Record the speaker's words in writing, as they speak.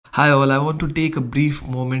Hi, all. I want to take a brief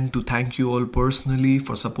moment to thank you all personally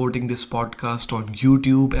for supporting this podcast on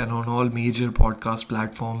YouTube and on all major podcast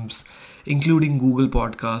platforms, including Google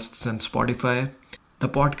Podcasts and Spotify. The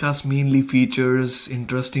podcast mainly features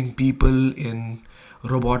interesting people in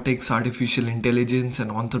robotics, artificial intelligence,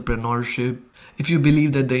 and entrepreneurship. If you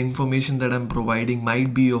believe that the information that I'm providing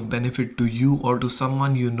might be of benefit to you or to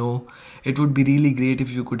someone you know, it would be really great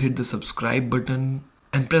if you could hit the subscribe button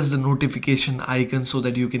and press the notification icon so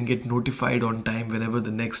that you can get notified on time whenever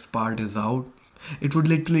the next part is out. It would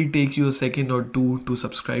literally take you a second or two to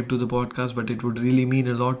subscribe to the podcast, but it would really mean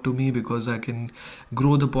a lot to me because I can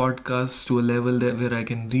grow the podcast to a level where I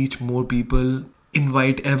can reach more people,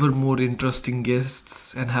 invite ever more interesting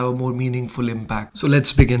guests, and have a more meaningful impact. So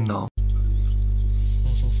let's begin now.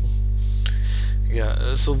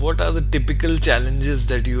 Yeah, so what are the typical challenges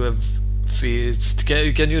that you have faced?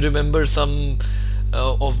 Can you remember some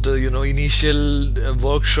of the initial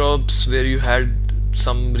workshops where you had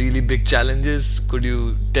some really big challenges? Could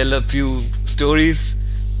you tell a few stories?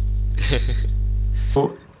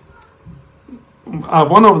 So,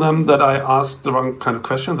 one of them that I asked the wrong kind of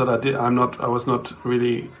question that I was not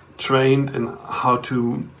really trained in how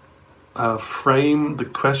to frame the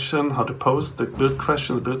question, how to pose the build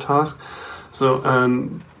question, the build task. So,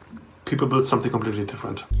 people built something completely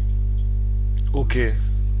different. Okay.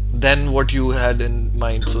 Then what you had in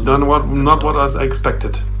mind? So Not what I was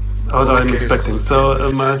expected, what I'm expecting. Okay. So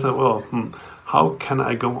I said, well, how can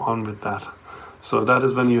I go on with that? So that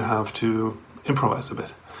is when you have to improvise a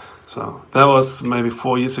bit. So that was maybe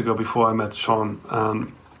 4 years ago before I met Sean.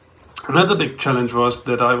 Another big challenge was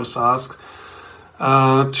that I was asked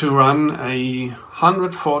to run a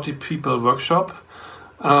 140 people workshop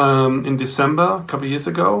in December a couple of years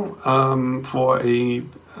ago for a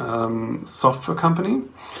software company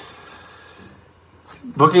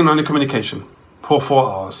working on the communication for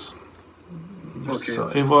 4 hours. Okay. So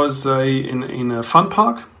it was in a fun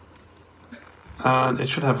park, and it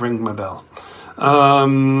should have ringed my bell.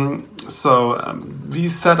 We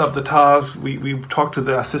set up the task. We talked to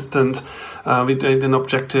the assistant. We did an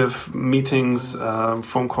objective meetings,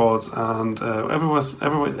 phone calls, and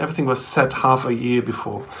everything was set half a year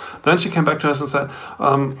before. Then she came back to us and said,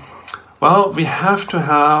 "Well, we have to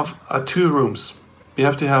have 2 rooms. We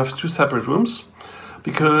have to have 2 separate rooms."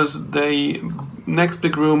 Because the next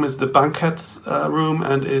big room is the banquets room,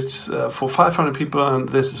 and it's for 500 people, and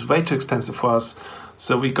this is way too expensive for us.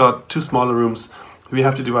 So we got 2 smaller rooms. We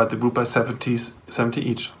have to divide the group by 70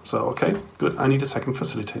 each. So, okay, good. I need a second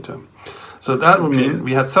facilitator. So that would mean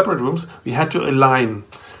we had separate rooms. We had to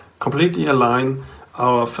completely align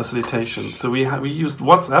our facilitation. So we used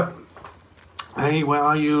WhatsApp. Hey, where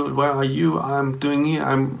are you? Where are you? I'm doing here.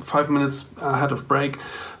 I'm 5 minutes ahead of break.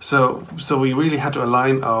 So we really had to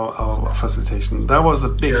align our facilitation. That was a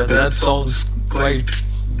big. That sounds quite.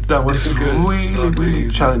 That was difficult. really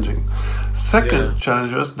challenging. Second Yeah.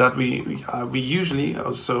 challenge was that I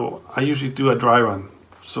usually do a dry run.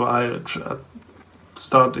 So I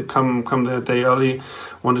come there a day early,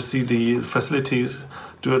 want to see the facilities,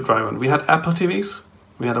 do a dry run. We had Apple TVs,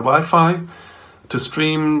 we had a Wi-Fi to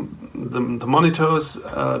stream the monitors,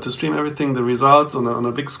 to stream everything, the results on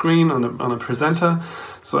a big screen, on a presenter.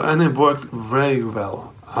 And it worked very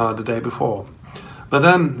well the day before. But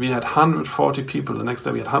then we had 140 people. The next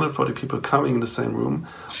day we had 140 people coming in the same room,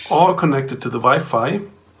 all connected to the Wi-Fi.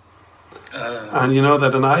 And you know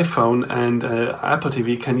that an iPhone and Apple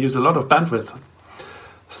TV can use a lot of bandwidth.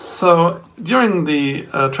 So during the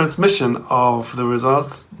transmission of the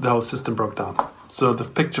results, the whole system broke down. So the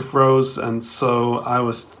picture froze, and so I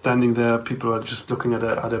was standing there. People were just looking at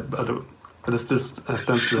a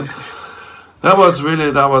standstill. That was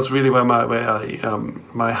really where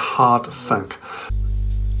my heart sank.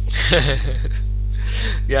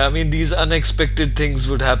 Yeah, I mean, these unexpected things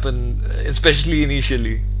would happen, especially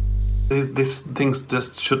initially. These things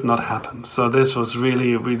just should not happen. So this was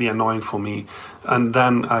really annoying for me. And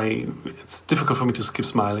then it's difficult for me to keep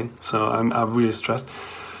smiling. So I'm really stressed.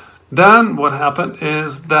 Then what happened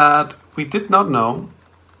is that we did not know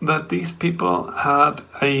that these people had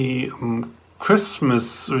a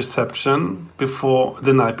Christmas reception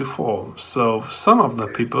the night before. So some of the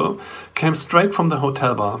people came straight from the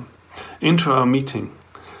hotel bar into our meeting,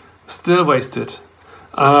 still wasted.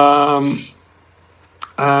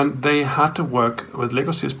 And they had to work with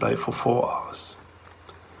Lego SeriousPlay for 4 hours.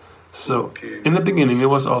 So in the beginning it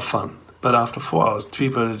was all fun, but after 4 hours,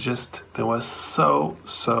 people they were so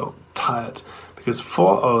tired, because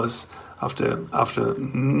 4 hours after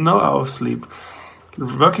no hour of sleep,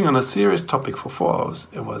 working on a serious topic for 4 hours,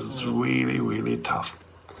 it was really tough.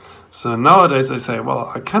 So nowadays I say, well,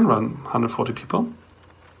 I can run 140 people,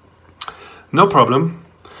 no problem.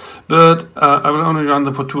 But I will only run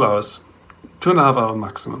them for 2 hours, 2.5 hours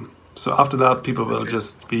maximum. So after that, people will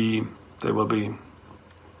just be, they will be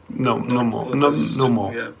no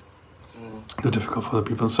more. Yeah. Too difficult for the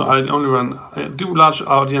people. So I do large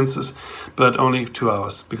audiences, but only 2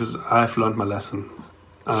 hours because I've learned my lesson.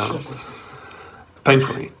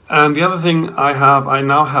 Painfully. And the other thing I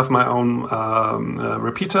now have my own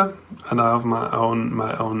repeater, and I have my own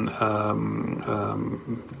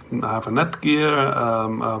I have a Netgear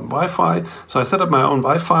Wi-Fi. So I set up my own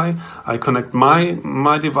Wi-Fi. I connect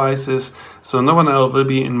my devices, so no one else will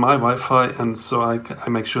be in my Wi-Fi, and so I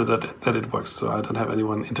make sure that it works. So I don't have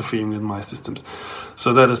anyone interfering with my systems.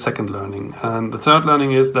 So that is second learning. And the third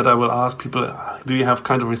learning is that I will ask people, do you have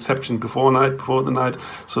kind of reception before the night,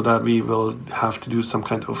 so that we will have to do some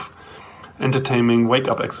kind of entertaining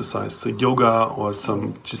wake-up exercise, so yoga or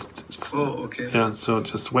some just so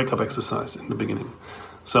just wake-up exercise in the beginning.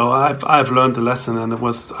 So I've learned the lesson, and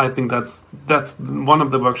I think that's one of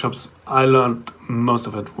the workshops I learned most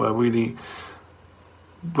of it, where really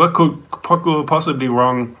what could possibly go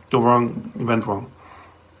wrong went wrong.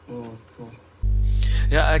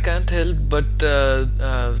 Yeah, I can't help but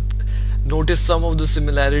notice some of the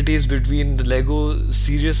similarities between the Lego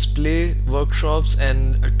SeriousPlay workshops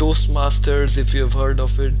and Toastmasters, if you have heard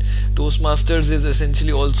of it. Toastmasters is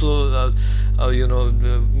essentially also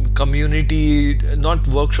community, not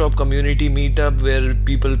workshop, community meetup, where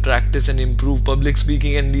people practice and improve public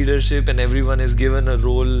speaking and leadership, and everyone is given a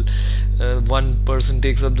role. One person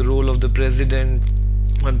takes up the role of the president,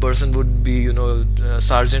 one person would be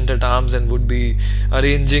sergeant at arms, and would be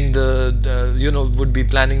arranging would be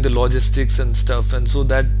planning the logistics and stuff. And so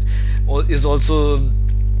that is also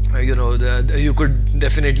you could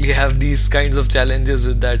definitely have these kinds of challenges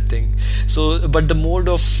with that thing. So but the mode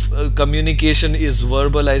of communication is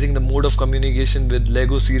verbal. I think the mode of communication with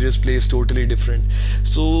Lego SeriousPlay is totally different.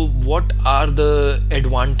 So what are the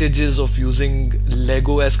advantages of using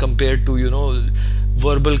Lego as compared to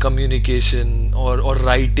verbal communication or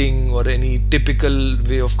writing or any typical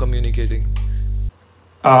way of communicating?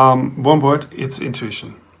 One word, it's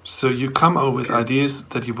intuition. So you come up with ideas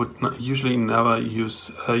that you would usually never use,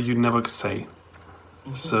 you never say.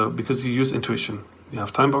 So because you use intuition, you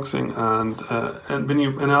have time boxing, and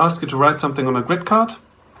when I ask you to write something on a grid card,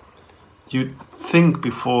 you think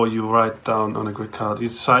before you write down on a grid card. You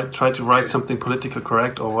try to write something politically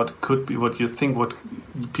correct, or what could be what you think what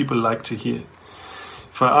people like to hear.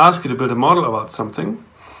 If I ask you to build a model about something,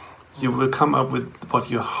 you will come up with what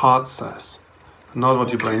your heart says, not what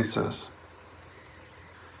your brain says.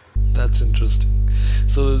 That's interesting.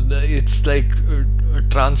 So it's like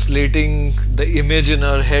translating the image in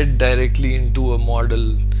our head directly into a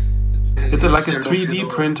model. It's like a 3D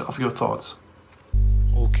print of your thoughts.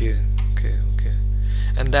 Okay.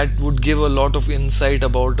 And that would give a lot of insight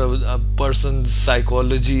about a person's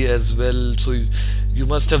psychology as well. So you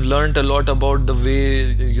must have learned a lot about the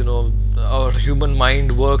way our human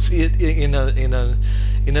mind works in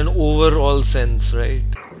an overall sense, right?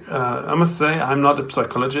 I must say I'm not a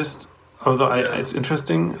psychologist, although it's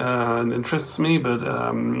interesting and interests me. But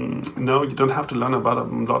no, you don't have to learn about a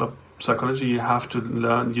lot of psychology. You have to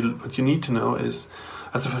learn. What you need to know is,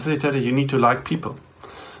 as a facilitator, you need to like people.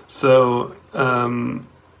 So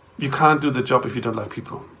you can't do the job if you don't like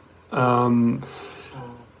people, and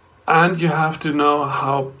you have to know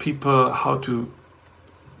how to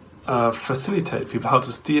facilitate people, how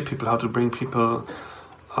to steer people, how to bring people,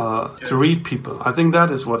 to read people. I think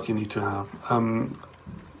that is what you need to have.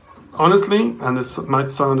 Honestly, and this might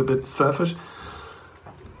sound a bit selfish,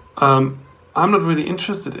 I'm not really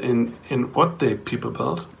interested in what people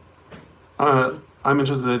build. I'm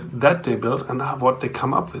interested in that they build and what they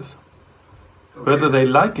come up with. Whether they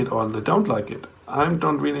like it or they don't like it, I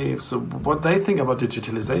don't really. So what they think about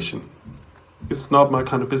digitalization, it's not my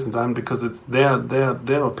kind of business. Because it's their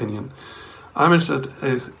opinion. I'm interested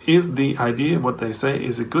is the idea, what they say,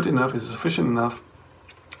 is it good enough, is it sufficient enough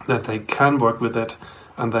that they can work with it,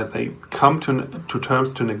 and that they come to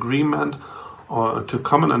terms, to an agreement, or to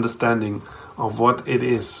common understanding of what it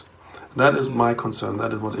is. That is my concern.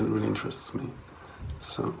 That is what really interests me.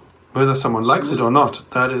 So whether someone likes it or not,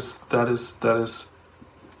 that's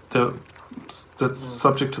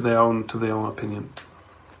subject to their own opinion.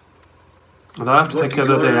 And I have to take care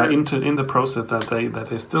that they are in the process, that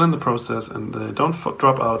they're still in the process, and they don't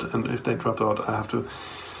drop out. And if they drop out,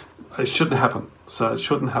 it shouldn't happen. So it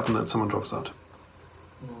shouldn't happen that someone drops out.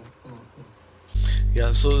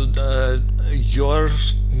 Yeah. So your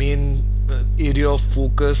main area of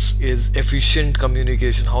focus is efficient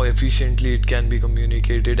communication, how efficiently it can be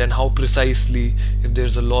communicated, and how precisely, if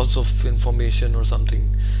there's a loss of information or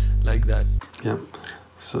something like that. Yeah.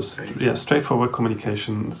 So straightforward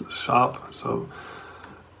communication, sharp. So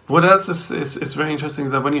what else is very interesting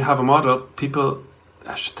is that when you have a model, people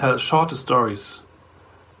tell shorter stories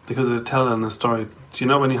because they tell them a story. Do you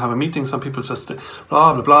know when you have a meeting, some people just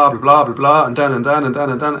blah blah blah blah blah blah blah and then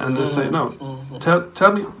and they say no.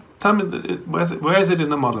 Tell me where is it in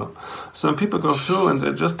the model? So when people go through and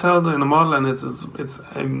they just tell in the model, and it's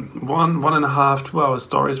 1.5 2 hour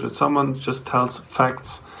stories where someone just tells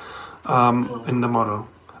facts in the model,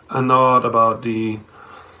 and not about the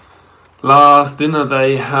last dinner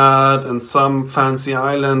they had and some fancy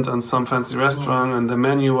island and some fancy restaurant and the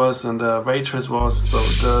menu was and the waitress was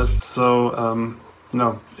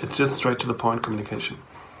no, it's just straight to the point communication.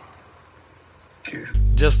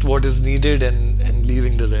 Just what is needed and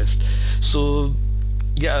leaving the rest. So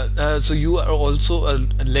yeah, so you are also a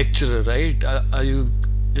lecturer, right? Are you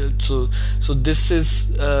so this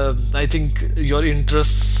is I think your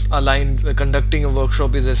interests aligned. Conducting a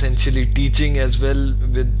workshop is essentially teaching as well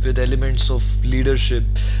with elements of leadership.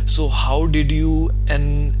 So how did you,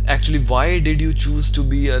 and actually why did you choose to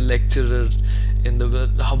be a lecturer in the,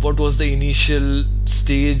 what was the initial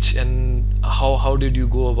stage and how did you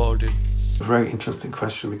go about it? Very interesting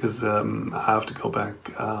question, because I have to go back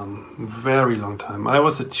very long time. I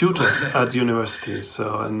was a tutor at university,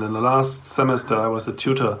 so in the last semester I was a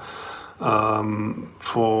tutor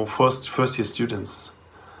for first year students,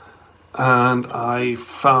 and I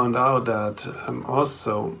found out that I'm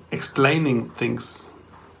also explaining things.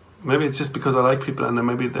 Maybe it's just because I like people, and then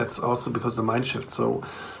maybe that's also because of the mind shift. So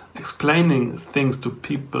explaining things to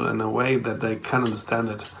people in a way that they can understand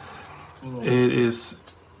it, it is.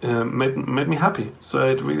 Made me happy. So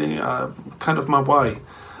it really kind of my why.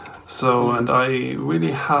 So and I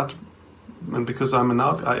really had, and because I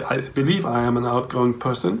believe I am an outgoing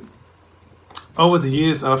person. Over the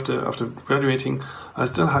years after graduating, I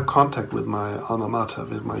still had contact with my alma mater,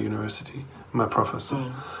 with my university, my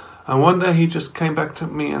professor. And one day he just came back to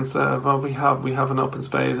me and said, "Well, we have an open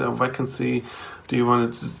space, a vacancy. Do you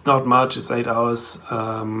want to? It's not much. It's 8 hours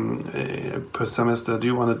per semester. Do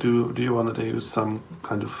you want to do some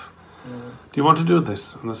kind of? Do you want to do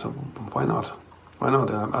this?" And I said, "Why not? Why not?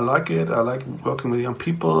 I like it. I like working with young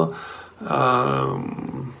people."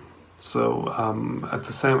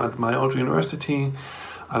 At my old university,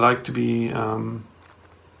 I like to be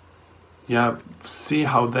see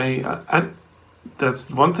how they and that's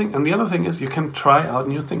one thing. And the other thing is you can try out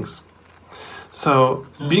new things. So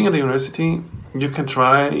being at the university, you can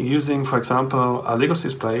try using, for example, a Lego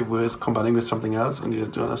SeriousPlay with combining with something else, and you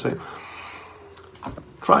say,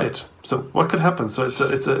 try it. So what could happen? So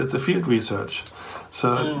it's a field research.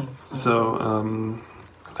 So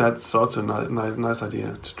that's also a nice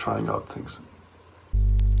idea to trying out things.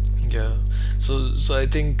 Yeah. So I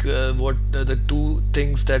think what the two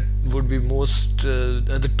things that would be most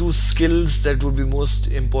the two skills that would be most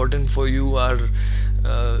important for you are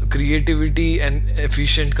creativity and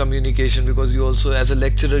efficient communication, because you also, as a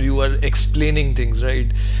lecturer, you are explaining things,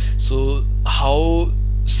 right? So how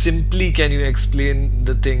simply can you explain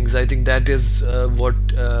the things? I think that is what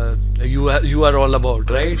you are all about,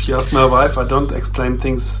 right? If you ask my wife, I don't explain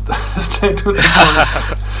things straight to the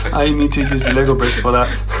point. I need to use Lego bricks for that.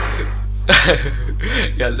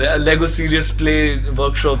 Yeah, Lego SeriousPlay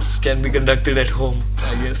workshops can be conducted at home,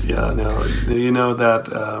 I guess. Yeah, no, you know that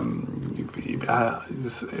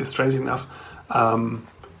strange enough,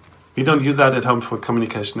 we don't use that at home for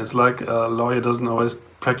communication. It's like a lawyer doesn't always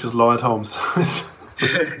practice law at home. So it's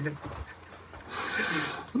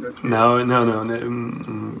no.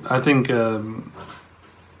 I think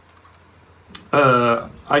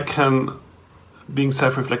I can. Being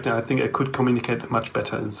self-reflecting, I think I could communicate much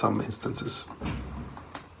better in some instances.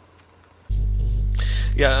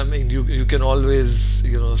 Yeah, I mean, you can always,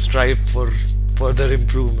 strive for further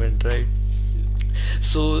improvement, right?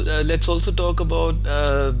 So let's also talk about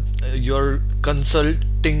your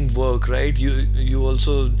consulting work, right? You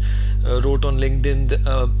also wrote on LinkedIn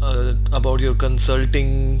about your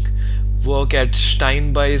consulting work at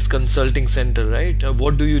Steinbeis Consulting Center, right?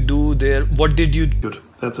 What do you do there? What did you do?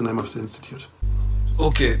 That's the name of the institute.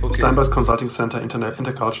 Okay. Steinbeis Consulting Center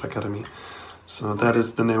Intercultural Academy. So that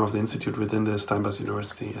is the name of the institute within the Steinbeis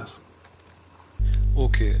University, yes.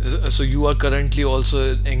 Okay, so you are currently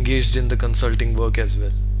also engaged in the consulting work as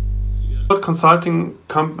well. But consulting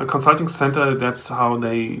center, that's how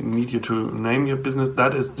they need you to name your business.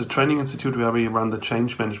 That is the training institute where we run the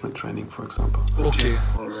change management training, for example. Okay.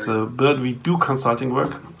 So, but we do consulting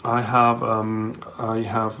work. I have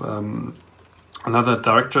another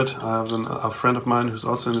directorate. I have a friend of mine who's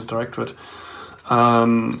also in the directorate.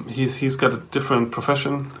 He's got a different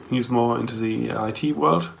profession. He's more into the IT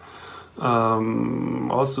world.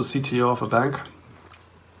 also CTO of a bank,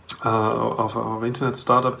 of an internet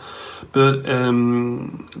startup, but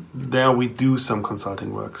there we do some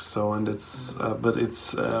consulting work. So and it's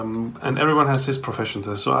and everyone has his professions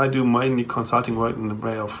there. So I do mainly consulting work in the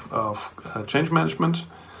way of change management,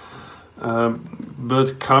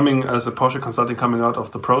 but coming as a partial consulting coming out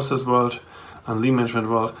of the process world and lean management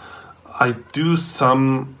world, I do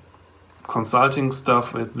some consulting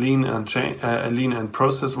stuff with lean and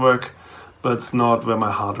process work. But it's not where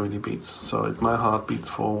my heart really beats. So my heart beats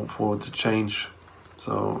for the change.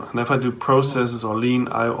 So and if I do processes or lean,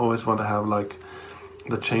 I always want to have like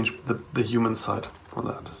the change, the human side on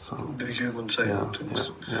that. So the human side.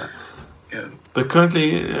 Yeah. But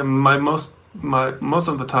currently, most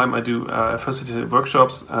of the time I do facilitate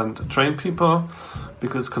workshops and train people,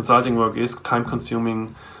 because consulting work is time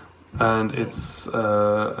consuming. And it's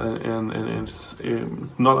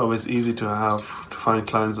not always easy to find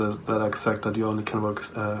clients that accept that you only can work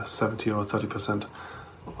 70 or 30%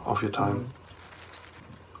 of your time.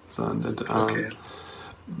 So okay.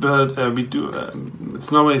 But we do. It's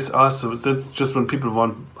not always us. So it's just when people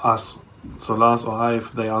want us. So Lars or I,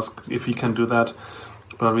 if they ask if we can do that,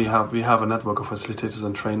 but we have a network of facilitators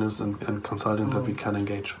and trainers and consultants that we can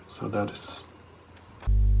engage. So that is.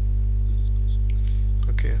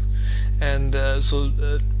 Okay. And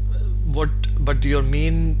but your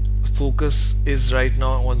main focus is right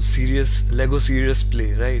now on Lego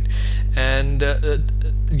SeriousPlay, right? And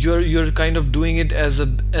you're kind of doing it as a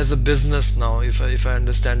business now, if I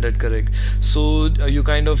understand that correct. So you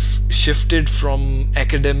kind of shifted from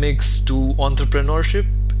academics to entrepreneurship,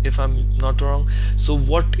 if I'm not wrong. So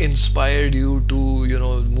what inspired you to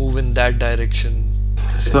move in that direction?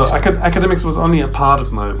 So academics was only a part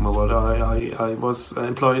of my world. I was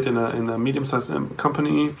employed in a medium-sized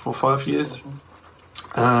company for 5 years,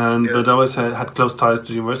 but I always had close ties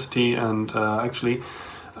to university. And actually,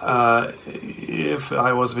 if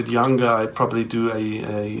I was a bit younger, I'd probably do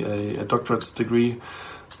a doctorate degree.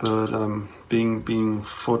 But being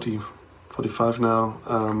 45 now,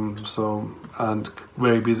 and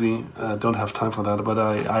very busy, don't have time for that. But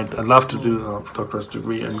I'd love to do a doctorate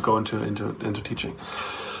degree and go into teaching.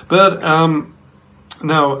 But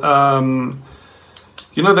now,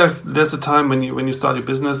 there's a time when you start your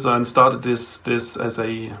business, and started this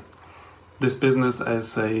business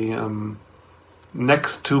as a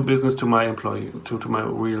next to business to my employee, to my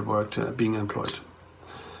real work, to being employed.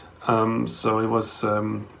 So it was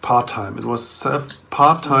part-time. It was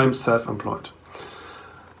part-time self-employed.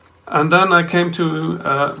 And then I came to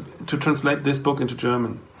translate this book into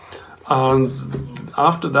German. And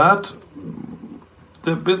after that,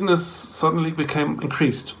 the business suddenly became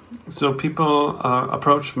increased. So people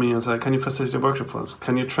approached me and said, "Can you facilitate a workshop for us?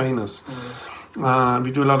 Can you train us?"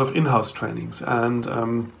 We do a lot of in-house trainings. And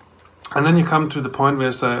then you come to the point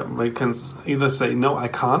where you can either say, "No, I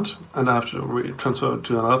can't," and I have to transfer it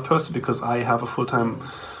to another person because I have a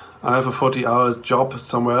 40 hours job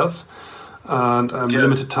somewhere else, and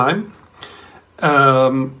limited time.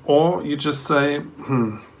 Or you just say,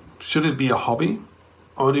 should it be a hobby,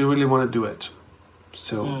 or do you really want to do it?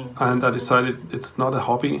 So, and I decided it's not a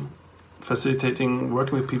hobby. Facilitating,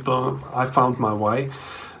 working with people, I found my why.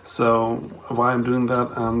 So why I'm doing that,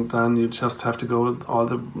 and then you just have to go all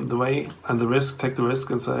the way and take the risk,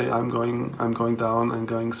 and say I'm going down and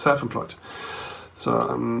going self-employed. So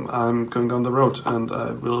I'm going down the road, and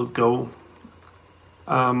I will go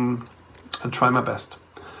and try my best.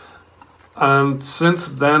 And since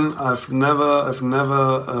then, I've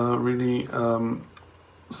never really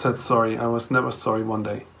said sorry. I was never sorry one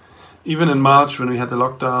day. Even in March when we had the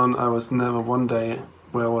lockdown, I was never one day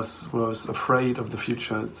where I was afraid of the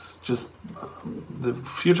future. It's just the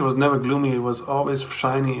future was never gloomy. It was always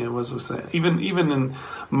shiny. It was even in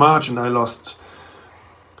March, and I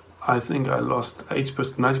think I lost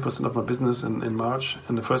 80%, 90% of my business in March,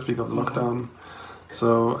 in the first week of the lockdown.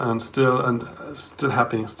 So and still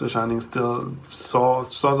happy, still shining, still saw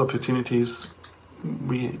the opportunities.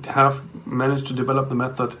 We have managed to develop the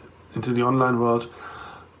method into the online world.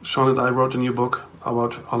 Sean and I wrote a new book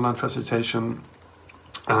about online facilitation,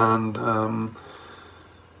 and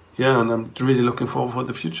and I'm really looking forward for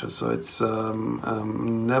the future. So it's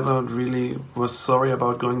never really was sorry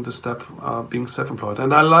about going the step, being self-employed.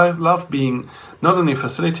 And I love being not only a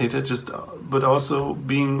facilitator, but also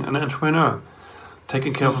being an entrepreneur,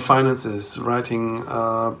 taking care of the finances, writing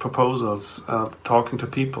proposals, talking to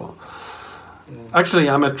people. Actually,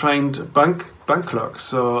 I'm a trained bank clerk,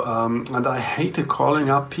 so and I hated calling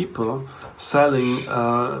up people selling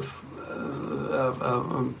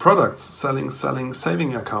products, selling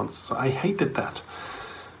saving accounts. So I hated that.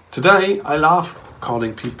 Today, I love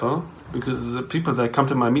calling people because the people that come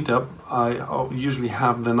to my meetup, I usually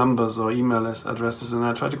have the numbers or email addresses, and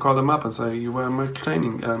I try to call them up and say, "You were in my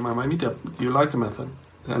training, my meetup. Do you like the method?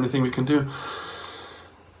 Is there anything we can do?"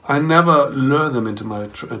 I never lure them into my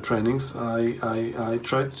trainings. I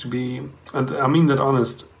try to be, and I mean that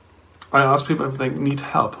honest. I ask people if they need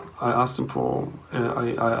help. I ask them for,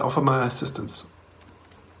 I offer my assistance.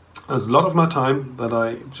 There's a lot of my time that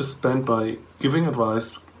I just spend by giving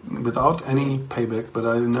advice without any payback, but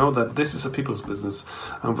I know that this is a people's business.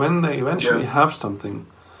 And when they eventually have something,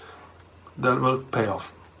 that will pay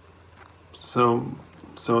off. So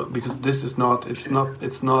because this is not, it's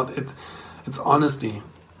honesty.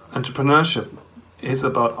 Entrepreneurship is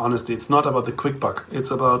about honesty. It's not about the quick buck.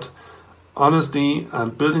 It's about honesty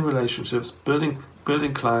and building relationships, building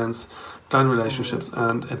client relationships,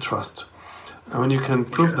 and a trust. And when you can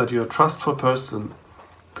prove that you're a trustful person,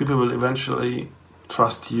 people will eventually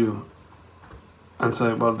trust you and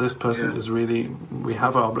say, "Well, this person is really, we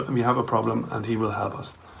have a problem, and he will help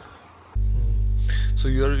us." So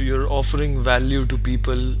you're offering value to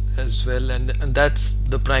people as well, and that's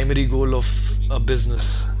the primary goal of a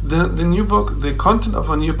business. The new book, the content of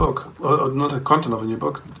a new book, or not the content of a new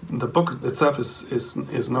book, the book itself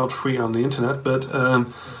is not free on the internet, but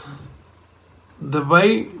the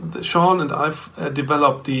way that Sean and I've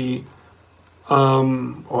developed the,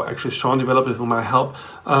 or actually Sean developed it with my help,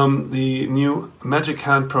 the new Magic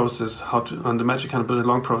Hand process, on the Magic Hand Build It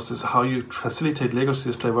Long process, how you facilitate Lego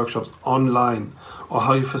SeriousSplay workshops online, or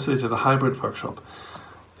how you facilitate a hybrid workshop,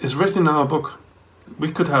 is written in our book. We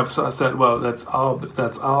could have said, "Well, that's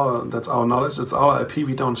our knowledge, that's our IP.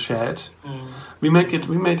 We don't share it." We made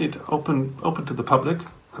it open to the public,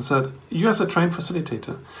 and said, "You as a trained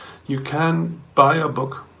facilitator, you can buy a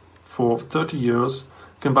book for 30 euros.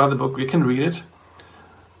 You can buy the book, you can read it,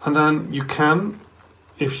 and then you can,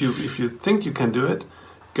 if you think you can do it,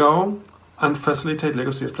 go and facilitate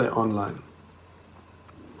Lego SeriousSplay online."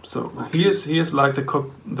 So here's like the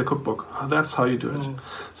cookbook. That's how you do it.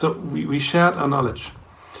 So we shared our knowledge,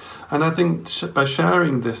 and I think by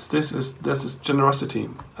sharing this is generosity,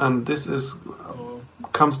 and this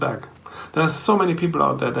comes back. There's so many people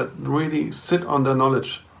out there that really sit on their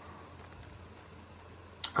knowledge,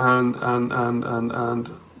 and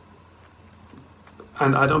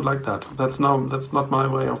I don't like that. That's not my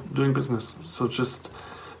way of doing business. So just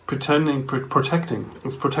pretending, protecting.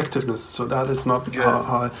 It's protectiveness. So that is not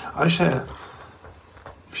how I share.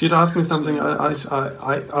 If you'd ask me something,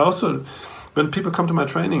 I also, when people come to my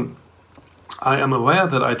training, I am aware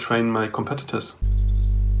that I train my competitors.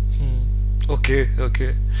 Okay.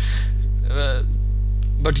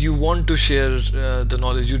 But you want to share the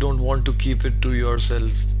knowledge. You don't want to keep it to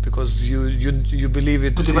yourself because you believe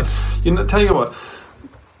it. Tell you what.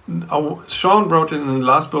 Sean wrote in the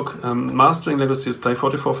last book, Mastering Lego SeriousPlay,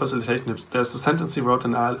 44 Facilitation Tips. There's a sentence he wrote,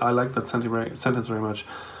 and I like that sentence very much.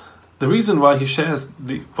 The reason why we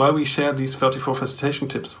share these 34 facilitation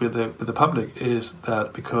tips with the public is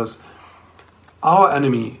that because our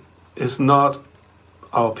enemy is not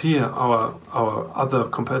our peer, our other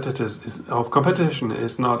competitors. Our competition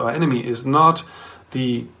is not, our enemy is not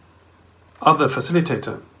the other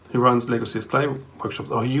facilitator who runs Lego SeriousPlay workshops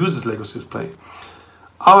or who uses Lego SeriousPlay.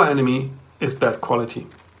 Our enemy is bad quality,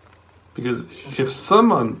 because if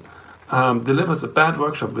someone delivers a bad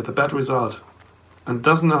workshop with a bad result and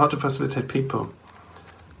doesn't know how to facilitate people,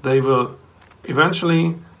 they will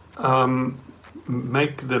eventually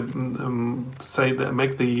make the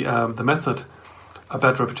method a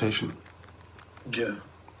bad reputation. Yeah.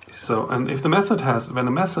 So, and if when a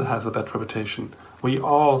method has a bad reputation, we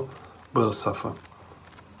all will suffer,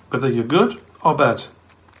 whether you're good or bad.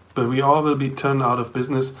 But we all will be turned out of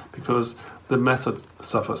business because the method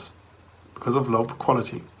suffers because of low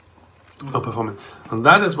quality, low performance. And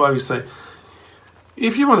that is why we say,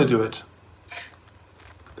 if you want to do it,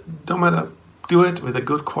 don't matter, do it with a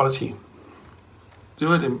good quality.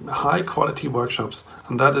 Do it in high quality workshops.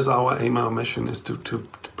 And that is our aim, our mission, is to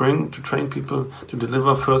train people to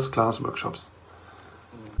deliver first class workshops.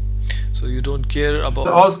 So you don't care about...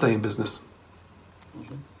 They all stay in business.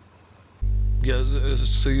 Yeah,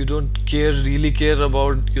 so you don't really care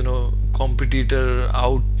about, competitor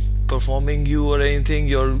outperforming you or anything.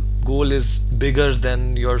 Your goal is bigger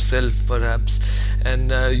than yourself, perhaps,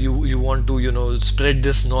 and you want to, spread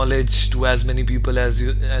this knowledge to as many people as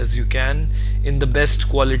you can in the best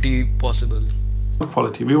quality possible.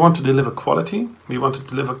 Quality. We want to deliver quality. We want to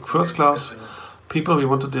deliver first class people. We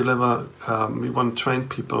want to deliver. We want to train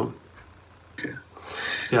people.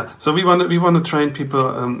 Yeah, so we want to train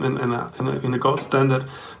people in a gold standard,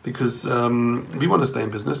 because we want to stay in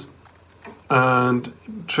business, and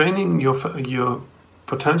training your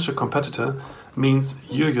potential competitor means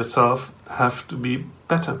you yourself have to be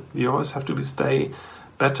better. You always have to stay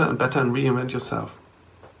better and better and reinvent yourself.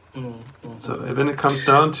 So when it comes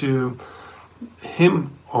down to him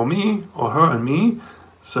or me, or her and me,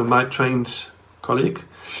 so my trained colleague,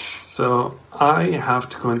 so I have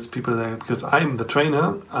to convince people that because I'm the trainer,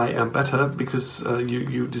 I am better because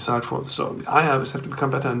you decide for it. So I always have to become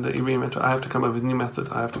better and reinvent. I have to come up with new methods.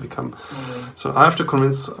 I have to become. So I have to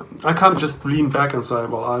convince. I can't just lean back and say,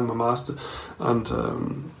 "Well, I'm a master," and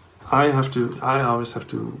I always have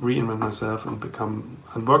to reinvent myself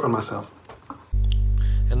and work on myself.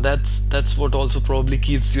 And that's what also probably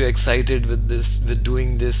keeps you excited with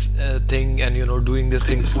doing this thing, and doing this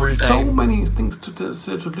thing full time. So many things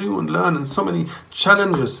to do and learn, and so many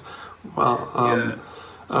challenges. Well,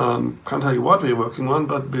 can't tell you what we're working on,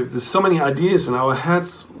 but there's so many ideas in our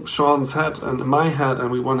heads, Sean's head and my head, and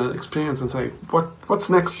we want to experience and say, what's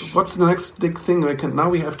next? What's the next big thing? Now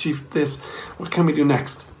we have achieved this. What can we do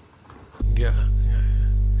next? Yeah.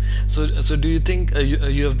 So do you think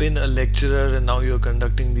you have been a lecturer and now you're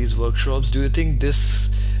conducting these workshops? Do you think this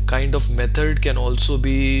kind of method can also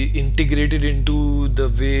be integrated into the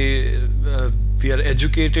way we are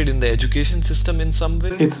educated in the education system in some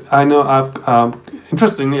way? I know.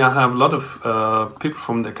 Interestingly, I have a lot of people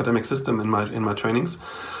from the academic system in my trainings.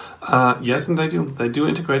 Yes, and they do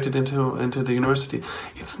integrate it into the university.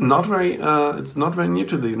 It's not very new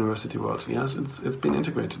to the university world. Yes, it's been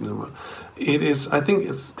integrated in the world. It is. I think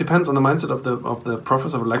it depends on the mindset of the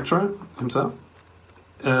professor or lecturer himself.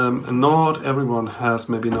 Not everyone has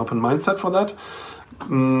maybe an open mindset for that.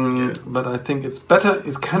 But I think it's better.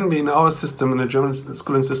 It can be in our system, in the German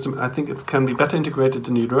schooling system. I think it can be better integrated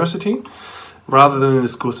in the university rather than in the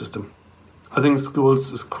school system. I think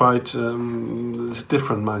schools is quite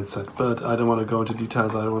different mindset, but I don't want to go into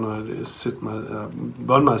details. I don't want to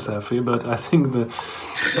burn myself here, but I think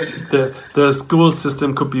the school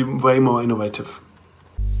system could be way more innovative.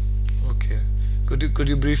 Okay, could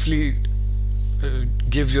you briefly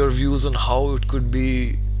give your views on how it could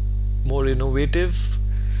be more innovative?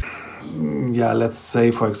 Yeah, let's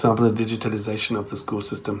say, for example, the digitalization of the school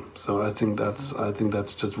system. So I think that's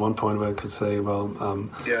just one point where I could say, well,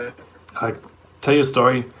 I tell you a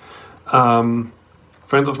story.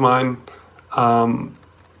 Friends of mine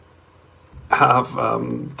have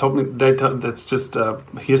told me, that's just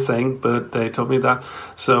hearsaying, but they told me that.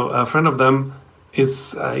 So a friend of them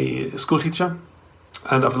is a school teacher,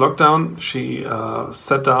 and after lockdown, she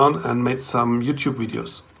sat down and made some YouTube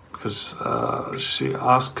videos because she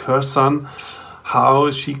asked her son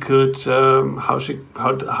how she could how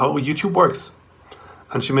YouTube works.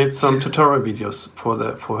 And she made some tutorial videos for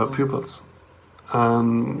her pupils.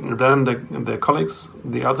 And then the colleagues,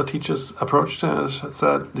 the other teachers approached her and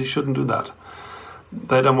said they shouldn't do that.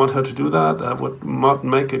 They don't want her to do that. That would not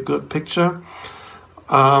make a good picture.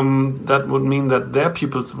 That would mean that their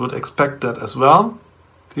pupils would expect that as well,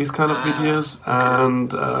 these kind of videos,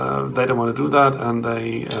 and they don't want to do that, and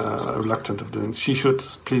they are reluctant of doing it. She should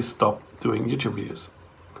please stop doing YouTube videos.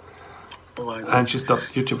 And she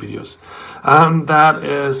stopped YouTube videos, and that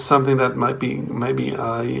is something that might be maybe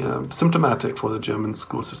symptomatic for the German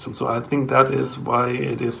school system. So I think that is why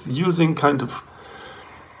it is using kind of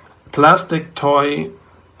plastic toy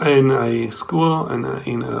in a school and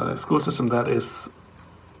in a school system that is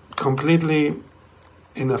completely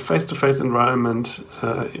in a face-to-face environment,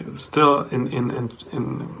 still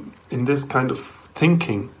in this kind of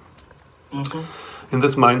thinking, in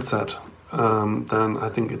this mindset. Then I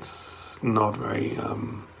think it's not very.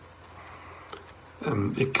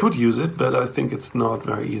 It could use it, but I think it's not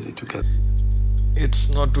very easy to get. It's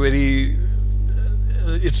not very.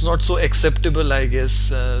 It's not so acceptable, I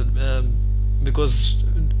guess, because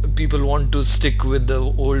people want to stick with the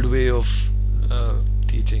old way of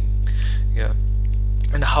teaching. Yeah,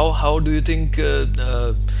 and how do you think?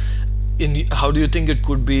 How do you think it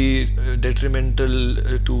could be detrimental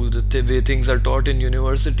to the way things are taught in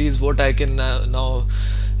universities? What I can now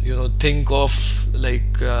think of,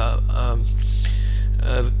 like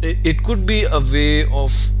it could be a way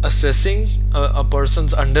of assessing a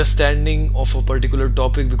person's understanding of a particular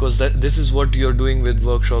topic, because this is what you're doing with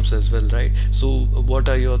workshops as well, right? So what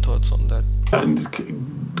are your thoughts on that? And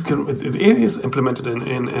it is implemented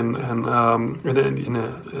in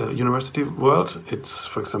a university world. It's,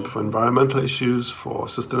 for example, for environmental issues, for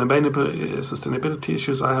sustainability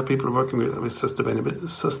issues. I have people working with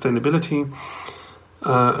sustainability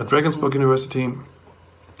at Regensburg University.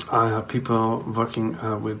 I have people working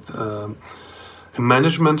with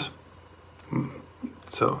management,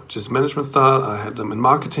 so just management style. I had them in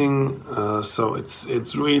marketing, so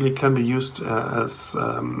it's really can be used as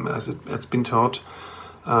it's been taught.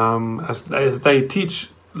 as they teach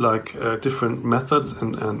like different methods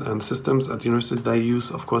and systems at university. They use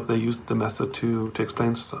the method to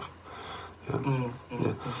explain stuff.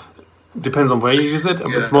 Yeah. Depends on where you use it.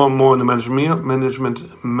 It's more in the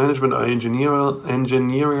management or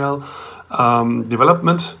engineering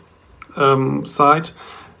development side.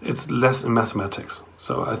 It's less in mathematics.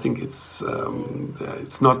 So I think it's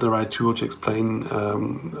not the right tool to explain.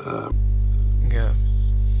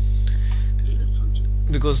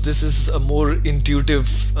 Because this is a more intuitive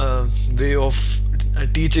way of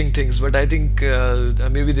teaching things, but I think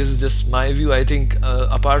maybe this is just my view. I think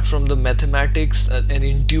apart from the mathematics, an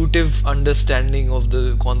intuitive understanding of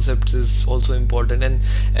the concepts is also important,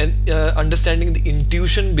 and understanding the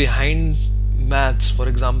intuition behind maths. For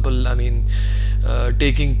example, I mean,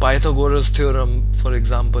 taking Pythagoras theorem, for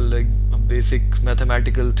example, like a basic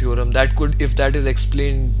mathematical theorem, that could, if that is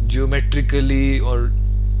explained geometrically or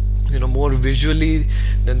more visually,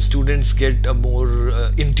 then students get a more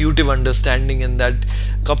intuitive understanding, and that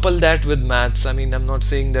couple that with maths. I mean, I'm not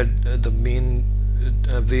saying that the main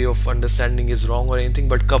way of understanding is wrong or anything,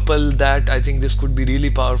 but couple that, I think this could be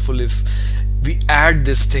really powerful if we add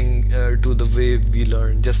this thing to the way we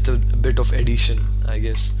learn, just a bit of addition, I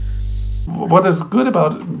guess. What is good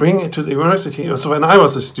about bringing it to the university, so when I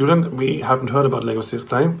was a student, we haven't heard about Lego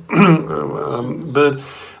SeriousPlay, but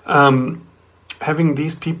having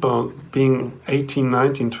these people being 18,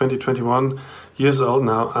 19, 20, 21 years old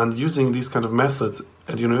now and using these kind of methods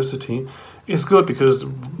at university is good, because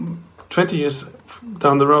 20 years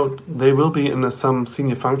down the road they will be in some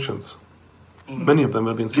senior functions. Many of them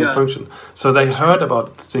will be in senior function. So they heard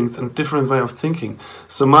about things and different way of thinking.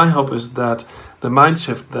 So my hope is that the mind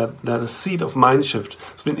shift, that a seed of mind shift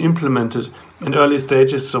has been implemented in early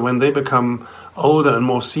stages, so when they become older and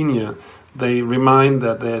more senior, they remind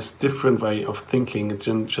that there's different way of thinking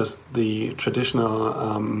than just the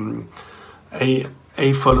traditional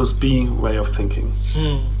A follows B way of thinking.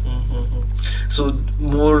 So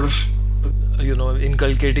more,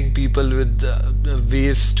 inculcating people with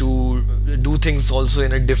ways to do things also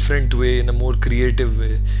in a different way, in a more creative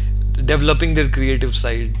way, developing their creative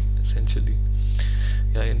side, essentially.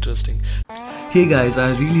 Yeah, interesting. Hey guys,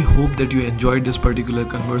 I really hope that you enjoyed this particular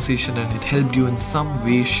conversation and it helped you in some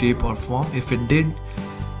way, shape or form. If it did,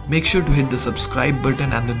 make sure to hit the subscribe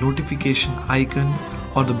button and the notification icon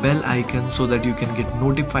or the bell icon so that you can get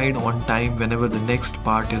notified on time whenever the next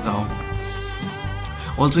part is out.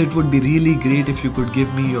 Also, it would be really great if you could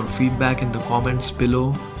give me your feedback in the comments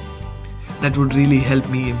below. That would really help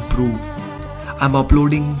me improve. I'm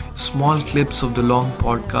uploading small clips of the long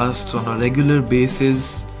podcasts on a regular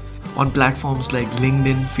basis on platforms like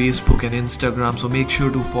LinkedIn, Facebook and Instagram, so make sure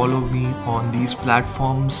to follow me on these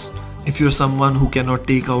platforms if you're someone who cannot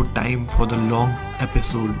take out time for the long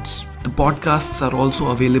episodes. The podcasts are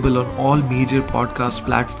also available on all major podcast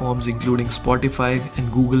platforms including Spotify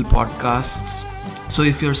and Google Podcasts. So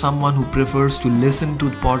if you're someone who prefers to listen to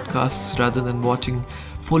podcasts rather than watching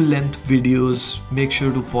full-length videos, make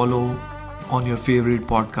sure to follow on your favorite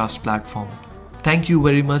podcast platform. Thank you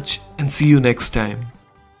very much and see you next time.